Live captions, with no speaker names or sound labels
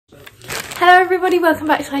Hello everybody, welcome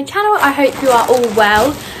back to my channel. I hope you are all well.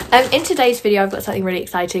 In today's video I've got something really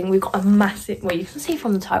exciting. We've got a massive, well you can see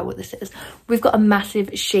from the title what this is. We've got a massive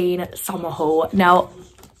Shein summer haul. Now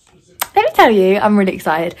let me tell you, I'm really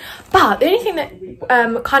excited. But the only thing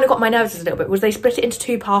that kind of got my nerves a little bit was they split it into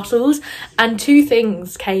two parcels and two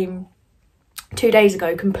things came 2 days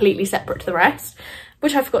ago completely separate to the rest,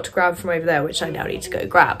 which I forgot to grab from over there, which I now need to go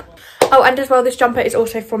grab. Oh, and as well, this jumper is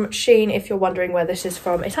also from Shein, if you're wondering where this is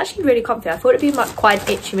from. It's actually really comfy. I thought it'd be quite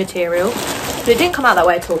an itchy material, but it didn't come out that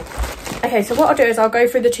way at all. Okay, so what I'll do is I'll go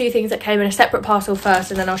through the two things that came in a separate parcel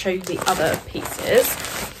first, and then I'll show you the other pieces.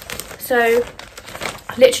 So,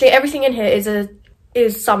 literally everything in here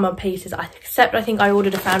is summer pieces, except I think I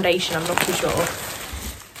ordered a foundation, I'm not too sure.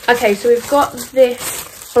 Okay, so we've got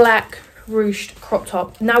this black ruched crop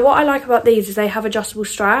top. Now, what I like about these is they have adjustable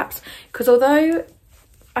straps, because although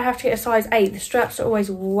I have to get a size 8, the straps are always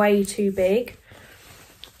way too big.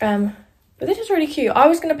 But this is really cute. I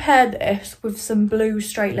was going to pair this with some blue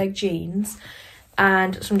straight leg jeans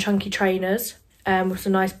and some chunky trainers with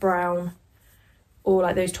some nice brown or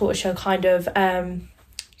like those tortoiseshell kind of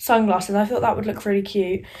sunglasses. I thought that would look really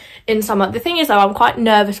cute in summer. The thing is though, I'm quite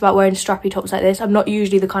nervous about wearing strappy tops like this. I'm not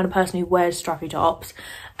usually the kind of person who wears strappy tops,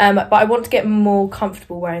 but I want to get more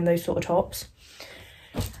comfortable wearing those sort of tops.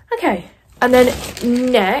 Okay. And then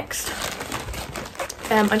next,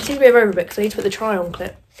 I just need to move over a bit because I need to put the try-on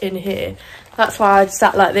clip in here. That's why I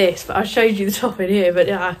sat like this, but I showed you the top in here. But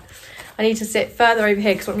yeah, I need to sit further over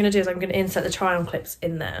here because what I'm going to do is I'm going to insert the try-on clips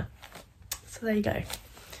in there. So there you go.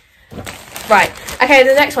 Right, okay,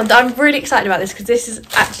 the next one, I'm really excited about this because this is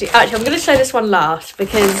actually I'm going to show this one last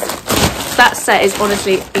because that set is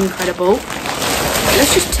honestly incredible.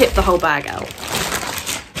 Let's just tip the whole bag out.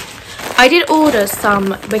 I did order some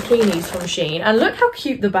bikinis from Shein and look how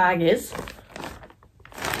cute the bag is.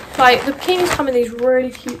 Like the bikinis come in these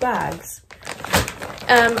really cute bags.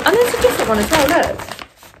 And there's a different one as well, look.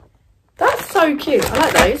 That's so cute, I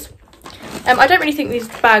like those. I don't really think these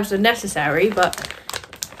bags are necessary, but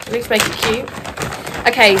at least make it cute.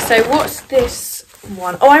 Okay, so what's this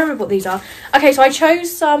one? Oh, I remember what these are. Okay, so I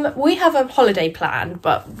chose some, we have a holiday plan,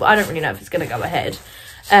 but I don't really know if it's going to go ahead.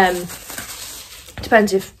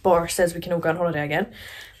 Depends if Boris says we can all go on holiday again.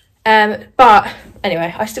 But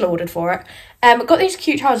anyway, I still ordered for it. Got these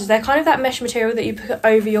cute trousers. They're kind of that mesh material that you put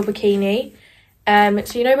over your bikini.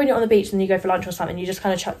 So you know when you're on the beach and you go for lunch or something, you just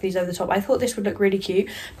kind of chuck these over the top. I thought this would look really cute.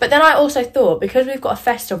 But then I also thought, because we've got a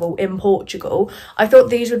festival in Portugal, I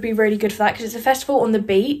thought these would be really good for that because it's a festival on the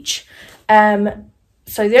beach.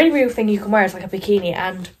 So the only real thing you can wear is like a bikini,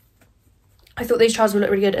 and I thought these trousers would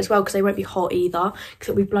look really good as well because they won't be hot either because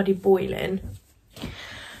it'll be bloody boiling.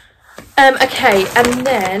 Okay, and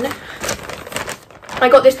then I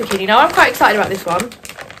got this bikini. Now I'm quite excited about this one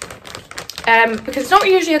because it's not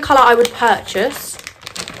usually a colour I would purchase.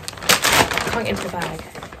 I can't get into the bag,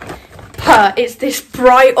 but it's this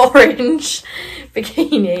bright orange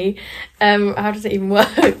bikini. How does it even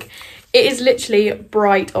work? It is literally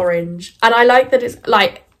bright orange, and I like that it's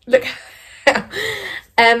like, look.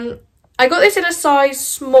 I got this in a size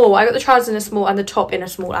small. I got the trousers in a small and the top in a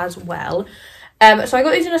small as well. So I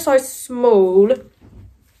got these in a size small.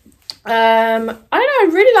 I don't know, I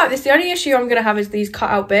really like this. The only issue I'm going to have is these cut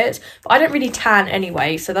out bits, but I don't really tan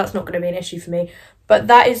anyway, so that's not going to be an issue for me. But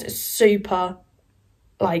that is super,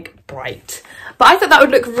 like, bright. But I thought that would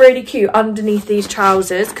look really cute underneath these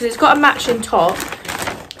trousers because it's got a matching top,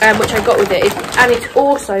 which I got with it. And it's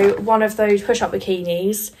also one of those push-up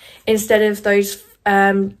bikinis instead of those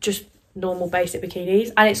just normal basic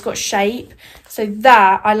bikinis, and it's got shape, so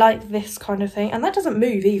that I like this kind of thing. And that doesn't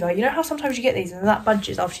move either. You know how sometimes you get these and that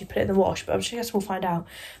bunches after you put it in the wash, but I guess we'll find out.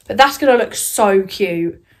 But that's gonna look so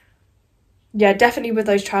cute. Yeah, definitely with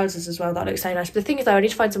those trousers as well, that looks so nice. But the thing is though, I need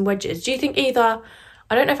to find some wedges. Do you think either,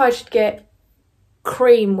 I don't know if I should get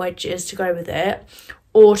cream wedges to go with it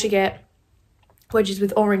or to get wedges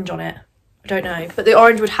with orange on it? I don't know, but the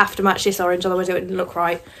orange would have to match this orange, otherwise it wouldn't look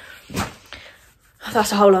right.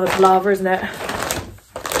 That's a whole other palaver, isn't it?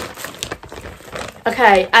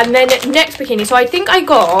 Okay, and then next bikini. So I think I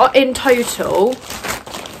got in total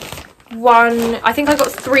I think I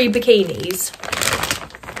got 3 bikinis.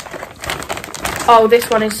 Oh, this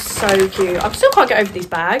one is so cute. I still can't get over these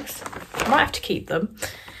bags. I might have to keep them.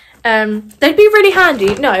 They'd be really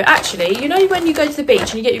handy. No, actually, you know when you go to the beach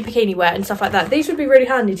and you get your bikini wet and stuff like that, these would be really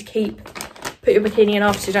handy to put your bikini in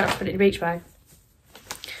after so you don't have to put it in your beach bag.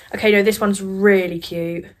 Okay, no, this one's really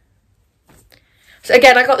cute. So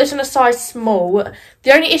again, I got this in a size small.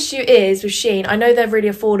 The only issue is with Shein, I know they're really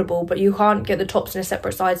affordable, but you can't get the tops in a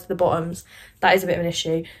separate size to the bottoms. That is a bit of an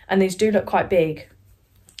issue. And these do look quite big.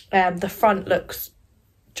 The front looks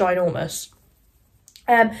ginormous.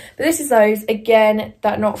 But this is those, again,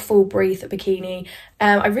 that not full breathe bikini.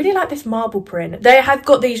 I really like this marble print. They have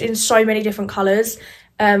got these in so many different colours,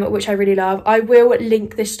 which I really love. I will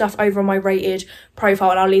link this stuff over on my rated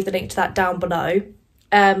profile, and I'll leave the link to that down below.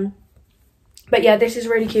 But yeah, this is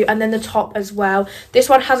really cute. And then the top as well. This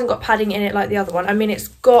one hasn't got padding in it like the other one. I mean, it's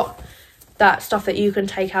got that stuff that you can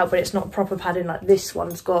take out, but it's not proper padding like this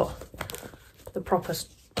one's got the proper,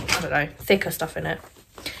 I don't know, thicker stuff in it.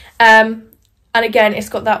 And again, it's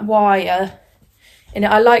got that wire in it.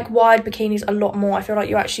 I like wired bikinis a lot more. I feel like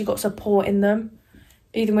you actually got support in them.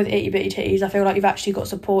 Even with itty bitty titties, I feel like you've actually got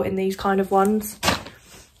support in these kind of ones.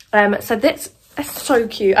 So this is so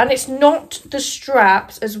cute. And it's not the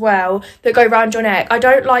straps as well that go around your neck. I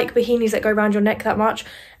don't like bikinis that go around your neck that much.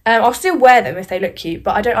 I'll still wear them if they look cute,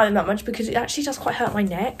 but I don't like them that much because it actually does quite hurt my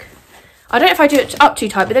neck. I don't know if I do it up too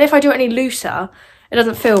tight, but then if I do it any looser, it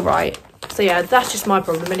doesn't feel right. So yeah, that's just my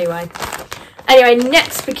problem anyway. Anyway,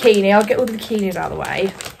 next bikini. I'll get all the bikinis out of the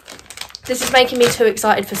way. This is making me too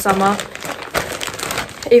excited for summer.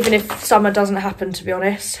 Even if summer doesn't happen, to be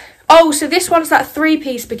honest. Oh, so this one's that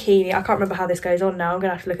 3-piece bikini. I can't remember how this goes on now. I'm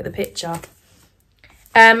going to have to look at the picture.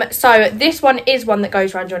 So this one is one that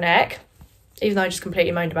goes around your neck. Even though I just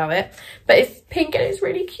completely moaned about it. But it's pink and it's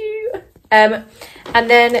really cute. And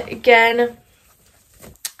then, again,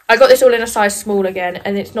 I got this all in a size small again.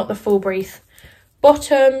 And it's not the full breathe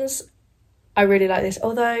bottoms. I really like this.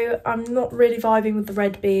 Although, I'm not really vibing with the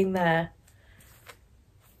red being there.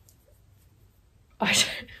 If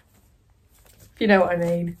you know what I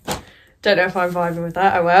mean. Don't know if I'm vibing with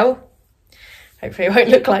that. Oh well. Hopefully it won't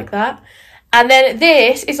look like that. And then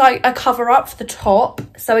this is like a cover up for the top.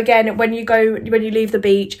 So again, when you leave the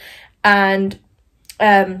beach and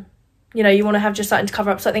you know, you want to have just something to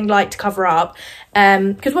cover up, something light to cover up.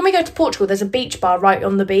 Because when we go to Portugal, there's a beach bar right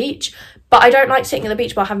on the beach. But I don't like sitting at the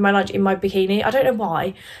beach bar having my lunch in my bikini. I don't know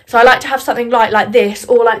why. So I like to have something light like this,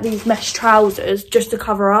 or like these mesh trousers just to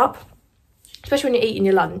cover up. Especially when you're eating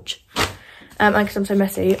your lunch. And because I'm so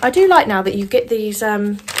messy. I do like now that you get these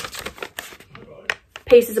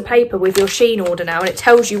pieces of paper with your Shein order now, and it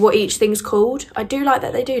tells you what each thing's called. I do like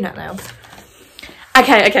that they do that now.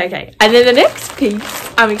 Okay. And then the next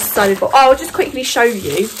piece I'm excited for. Oh, I'll just quickly show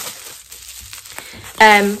you.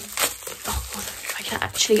 Oh, if I can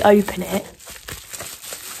actually open it.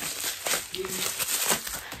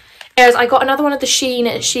 I got another one of the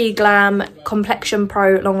Shein She Glam Complexion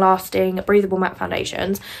Pro Long Lasting Breathable Matte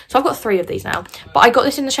Foundations. So I've got 3 of these now. But I got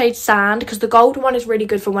this in the shade Sand because the golden one is really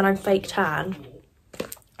good for when I'm fake tan.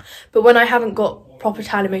 But when I haven't got proper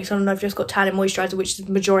tanning mix on and I've just got tanning moisturiser, which is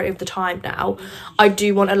the majority of the time now, I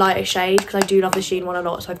do want a lighter shade because I do love the Shein one a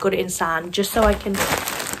lot. So I've got it in Sand just so I can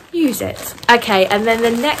use it. Okay, and then the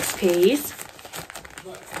next piece.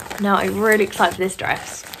 Now I'm really excited for this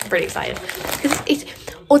dress. Really excited. Because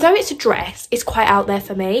although it's a dress, it's quite out there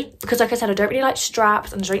for me. Because like I said, I don't really like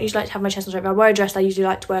straps and I don't usually like to have my chest on straight. If I wear a dress, I usually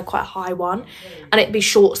like to wear quite a high one. And it'd be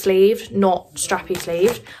short sleeved, not strappy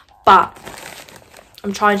sleeved. But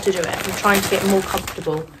I'm trying to do it. I'm trying to get more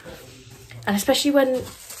comfortable. And especially when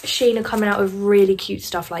Shein are coming out with really cute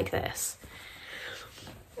stuff like this.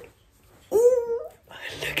 Ooh,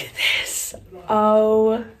 look at this.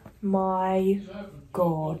 Oh my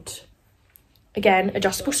God. Again,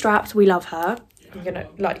 adjustable straps. We love her. I'm gonna,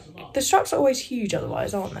 like, the straps are always huge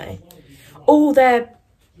otherwise, aren't they? Oh, they're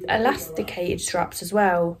elasticated straps as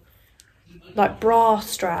well. Like bra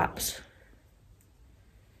straps.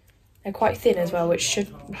 They're quite thin as well, which should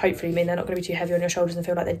hopefully mean they're not going to be too heavy on your shoulders and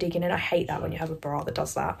feel like they're digging in. I hate that when you have a bra that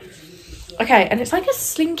does that. Okay, and it's like a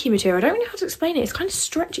slinky material. I don't really know how to explain it. It's kind of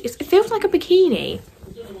stretchy. It feels like a bikini.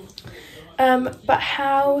 But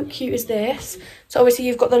how cute is this? So obviously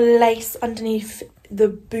you've got the lace underneath the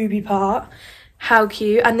booby part. How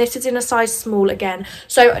cute. And this is in a size small again.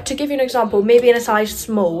 So to give you an example, maybe in a size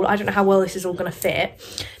small, I don't know how well this is all going to fit.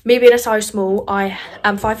 Maybe in a size small, I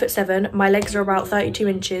am 5'7". My legs are about 32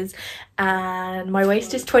 inches and my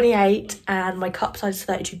waist is 28 and my cup size is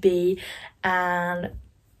 32B and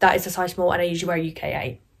that is a size small and I usually wear a UK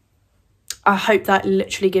 8. I hope that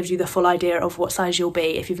literally gives you the full idea of what size you'll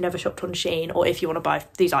be if you've never shopped on Shein or if you want to buy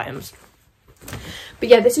these items. But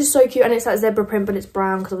yeah, this is so cute and it's that zebra print but it's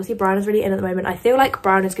brown because obviously brown is really in at the moment. I feel like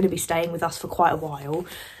brown is going to be staying with us for quite a while.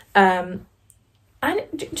 And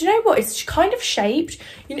do you know what? It's kind of shaped.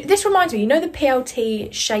 You know, this reminds me, you know the PLT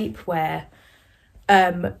shapewear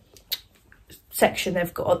section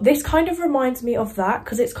they've got? This kind of reminds me of that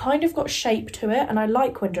because it's kind of got shape to it and I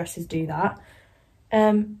like when dresses do that.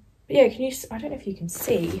 But yeah, can you? I don't know if you can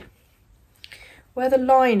see where the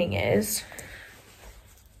lining is.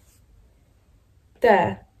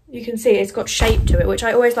 There. You can see it's got shape to it, which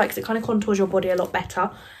I always like because it kind of contours your body a lot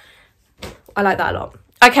better. I like that a lot.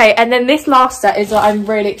 Okay, and then this last set is what I'm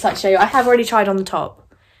really excited to show you. I have already tried on the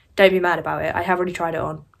top. Don't be mad about it. I have already tried it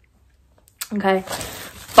on. Okay,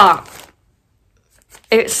 but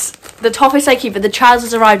the top is so cute, but the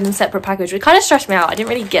trousers arrived in a separate package, which kind of stressed me out. I didn't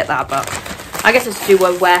really get that, but I guess it's to do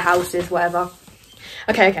with warehouses, whatever.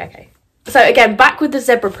 Okay. So again, back with the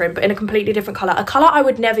zebra print, but in a completely different colour. A colour I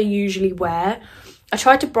would never usually wear. I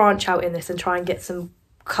tried to branch out in this and try and get some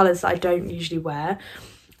colours that I don't usually wear.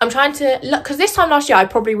 I'm trying to look, because this time last year I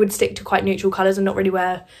probably would stick to quite neutral colours and not really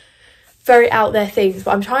wear very out there things,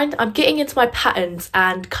 but I'm getting into my patterns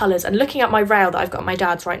and colours, and looking at my rail that I've got at my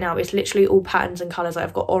dad's right now, it's literally all patterns and colours.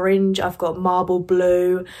 I've got orange, I've got marble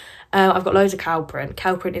blue, I've got loads of cow print.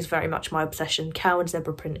 Cow print is very much my obsession. Cow and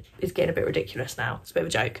zebra print is getting a bit ridiculous now. It's a bit of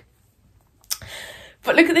a joke.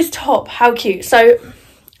 But look at this top, how cute. So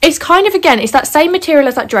it's kind of, again, it's that same material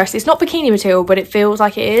as that dress. It's not bikini material, but it feels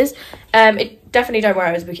like it is. It definitely don't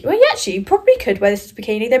wear it as a bikini. Well, yeah, actually, you probably could wear this as a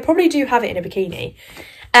bikini. They probably do have it in a bikini.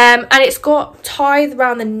 And it's got ties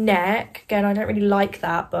around the neck. Again, I don't really like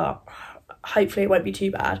that, but hopefully it won't be too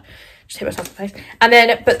bad. Just hit myself in the face. And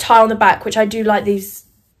then, but tie on the back, which I do like this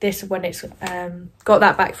when it's got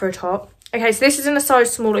that back for a top. Okay, so this is in a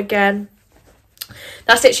size small again.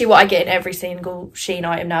 That's literally what I get in every single Shein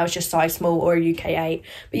item now, is just size small or a UK 8.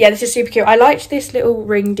 But yeah, this is super cute. I liked this little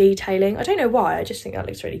ring detailing. I don't know why, I just think that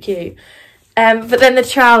looks really cute. But then the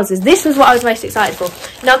trousers, this is what I was most excited for.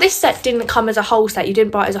 Now this set didn't come as a whole set. You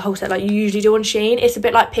didn't buy it as a whole set like you usually do on Shein. It's a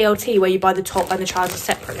bit like PLT where you buy the top and the trousers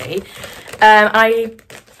separately. I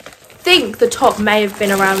think the top may have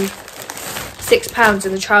been around £6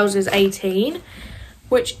 and the trousers 18,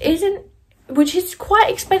 which is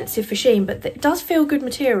quite expensive for Shein, but it does feel good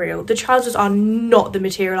material. The trousers are not the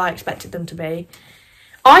material I expected them to be.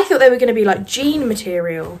 I thought they were going to be like jean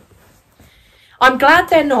material. I'm glad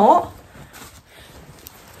they're not.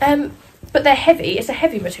 But they're heavy. It's a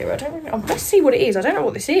heavy material. Let's see what it is. I don't know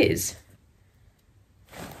what this is.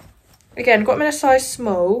 Again, got them in a size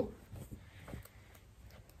small.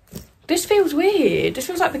 This feels weird. This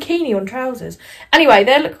feels like bikini on trousers. Anyway,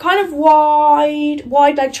 they're kind of wide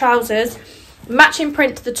leg trousers. Matching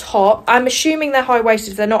print to the top. I'm assuming they're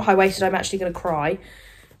high-waisted. If they're not high-waisted, I'm actually going to cry.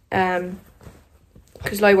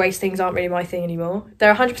 Because low-waist things aren't really my thing anymore.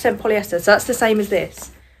 They're 100% polyester, so that's the same as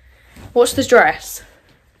this. What's this dress?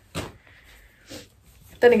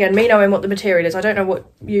 Then again, me knowing what the material is, I don't know what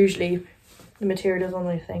usually the material is on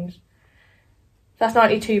those things. That's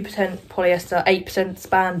 92% polyester, 8%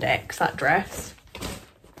 spandex, that dress.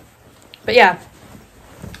 But yeah.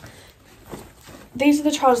 These are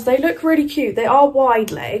the trousers. They look really cute. They are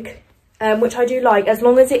wide leg, which I do like, as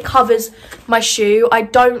long as it covers my shoe. I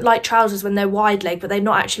don't like trousers when they're wide leg, but they're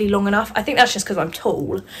not actually long enough. I think that's just because I'm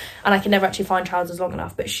tall and I can never actually find trousers long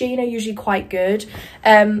enough. But Shein are usually quite good.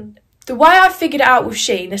 The way I figured it out with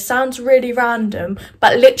Shein, this sounds really random,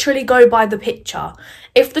 but literally go by the picture.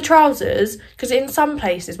 If the trousers, because in some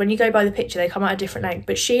places, when you go by the picture, they come out a different length,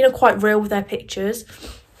 but Shein are quite real with their pictures.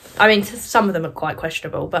 I mean, some of them are quite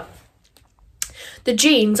questionable, but the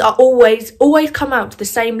jeans are always come out to the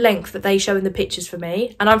same length that they show in the pictures for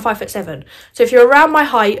me, and I'm 5'7". So if you're around my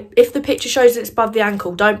height, if the picture shows it's above the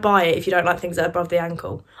ankle, don't buy it if you don't like things that are above the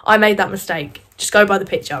ankle. I made that mistake. Just go by the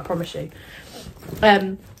picture, I promise you.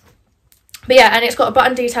 But yeah, and it's got a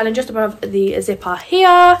button detailing just above the zipper here.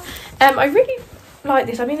 I really like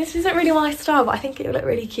this. I mean, this isn't really my style, but I think it would look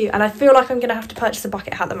really cute. And I feel like I'm going to have to purchase a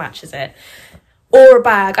bucket hat that matches it. Or a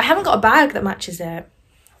bag. I haven't got a bag that matches it.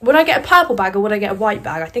 Would I get a purple bag or would I get a white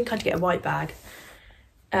bag? I think I'd get a white bag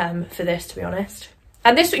for this, to be honest.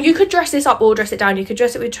 And this, you could dress this up or dress it down. You could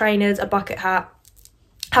dress it with trainers, a bucket hat,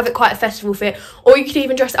 have it quite a festival fit. Or you could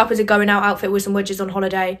even dress it up as a going out outfit with some wedges on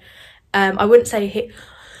holiday. I wouldn't say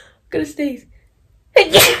gonna sneeze.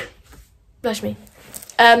 Bless me.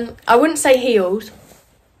 I wouldn't say heels.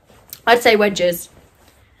 I'd say wedges.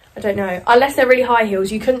 I don't know. Unless they're really high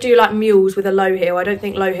heels. You couldn't do like mules with a low heel. I don't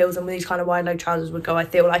think low heels and with these kind of wide leg trousers would go. I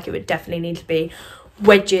feel like it would definitely need to be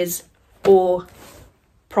wedges or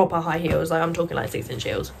proper high heels. Like I'm talking like 6-inch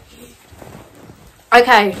heels.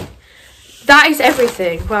 Okay. That is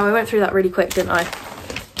everything. Wow, I went through that really quick, didn't I?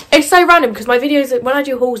 It's so random because my videos, when I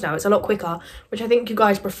do hauls now, it's a lot quicker, which I think you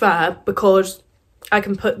guys prefer because I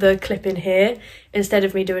can put the clip in here instead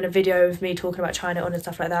of me doing a video of me talking about trying it on and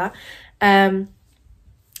stuff like that.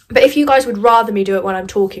 But if you guys would rather me do it when I'm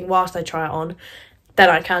talking whilst I try it on, then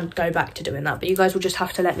I can go back to doing that. But you guys will just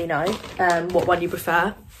have to let me know what one you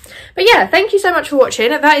prefer. But yeah, thank you so much for watching.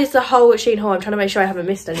 That is the whole Shein haul. I'm trying to make sure I haven't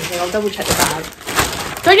missed anything. I'll double check the bag.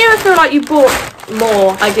 Don't you ever feel like you bought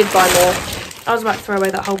more? I did buy more. I was about to throw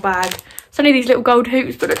away that whole bag. It's only these little gold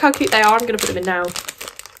hoops, but look how cute they are. I'm going to put them in now.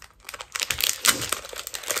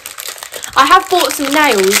 I have bought some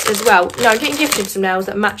nails as well. No, I'm getting gifted some nails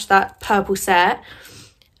that match that purple set.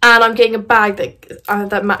 And I'm getting a bag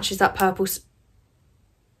that matches that purple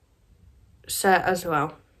set as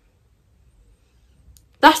well.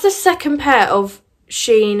 That's the second pair of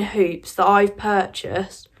Shein hoops that I've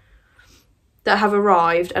purchased that have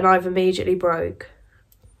arrived and I've immediately broke.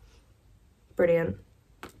 Brilliant.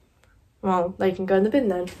 Well, they can go in the bin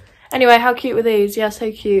then. Anyway, how cute were these? Yeah,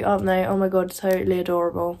 so cute, aren't they? Oh my god, totally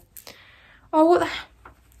adorable. Oh, what the...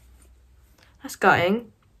 That's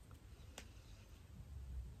gutting.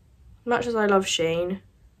 Much as I love Shein,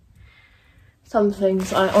 some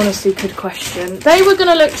things I honestly could question. They were going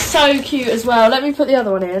to look so cute as well. Let me put the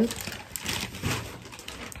other one in.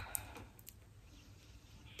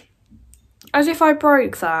 As if I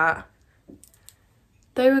broke that.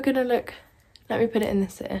 They were going to look... Let me put it in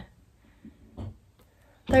this here.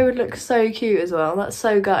 They would look so cute as well. That's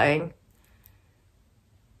so gutting.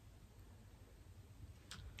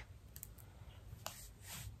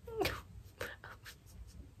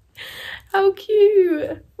 How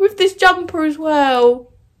cute. With this jumper as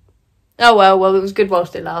well. Oh well, it was good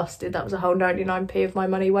whilst it lasted. That was a whole 99p of my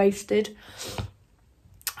money wasted.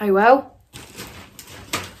 Oh well.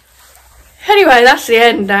 Anyway, that's the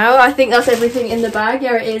end now. I think that's everything in the bag.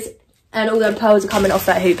 Yeah, it is. And all the pearls are coming off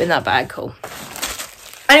that hoop in that bag. Cool.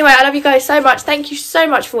 Anyway, I love you guys so much. Thank you so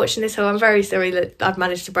much for watching this haul. I'm very sorry that I've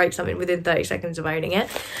managed to break something within 30 seconds of owning it.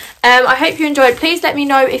 I hope you enjoyed. Please let me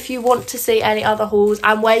know if you want to see any other hauls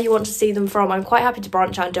and where you want to see them from. I'm quite happy to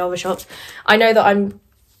branch out and do other shops. I know that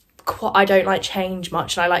I don't like change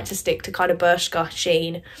much and I like to stick to kind of Bershka,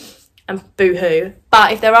 Shein and Boohoo.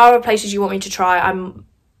 But if there are other places you want me to try, I'm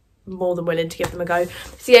more than willing to give them a go.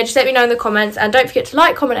 So yeah, just let me know in the comments and don't forget to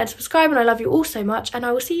like, comment and subscribe, and I love you all so much and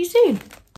I will see you soon.